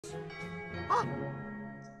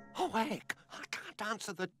Oh, heck, I can't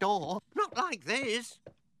answer the door. Not like this.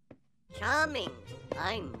 Charming.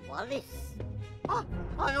 I'm Wallace. Oh,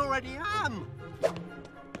 I already am.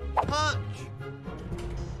 Punch.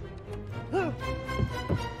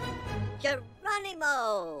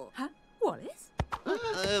 Geronimo! Huh? Wallace?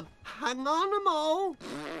 Hang on a mo.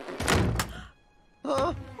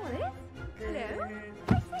 Wallace? Hello?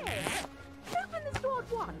 I say, open this door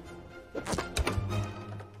at once.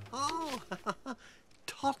 Oh,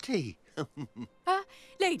 Totty.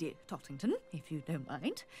 Lady Tottington, if you don't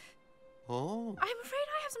mind. Oh. I'm afraid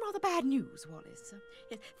I have some rather bad news, Wallace.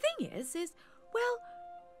 Thing is, well,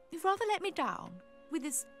 you've rather let me down with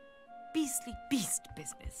this beastly beast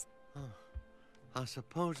business. I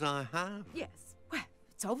suppose I have. Yes. Well,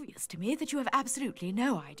 it's obvious to me that you have absolutely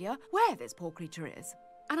no idea where this poor creature is.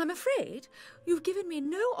 And I'm afraid you've given me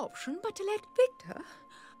no option but to let Victor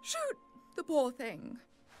shoot the poor thing.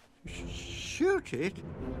 Shoot it?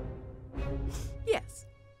 Yes.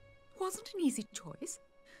 Wasn't an easy choice,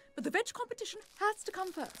 but the veg competition has to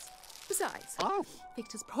come first. Besides,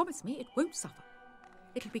 Victor's promised me it won't suffer.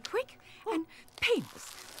 It'll be quick and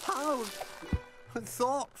painless. How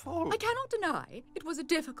thoughtful. I cannot deny it was a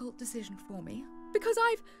difficult decision for me, because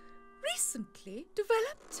I've recently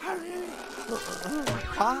developed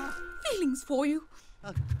feelings for you.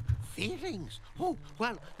 Feelings? Oh,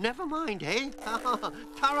 well, never mind, eh?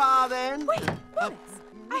 Ta-ra, then. Wait, Wallace,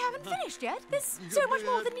 I haven't finished yet. There's so much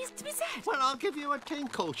more that needs to be said. Well, I'll give you a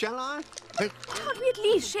tinkle, shall I? Can't we at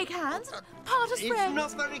least shake hands and part as friends? It's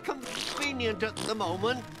not very convenient at the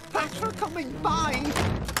moment. Thanks for coming by.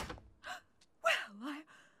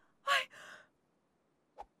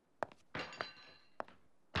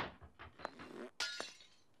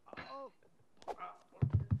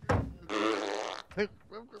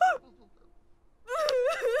 Well,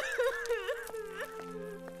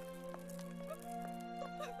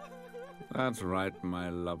 That's right, my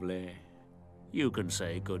lovely. You can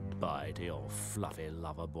say goodbye to your fluffy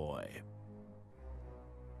lover boy.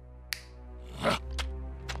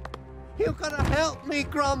 You've got to help me,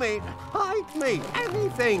 Gromit. Hide me,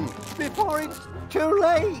 anything, before it's too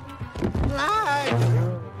late.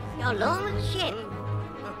 Lad! Your lordship.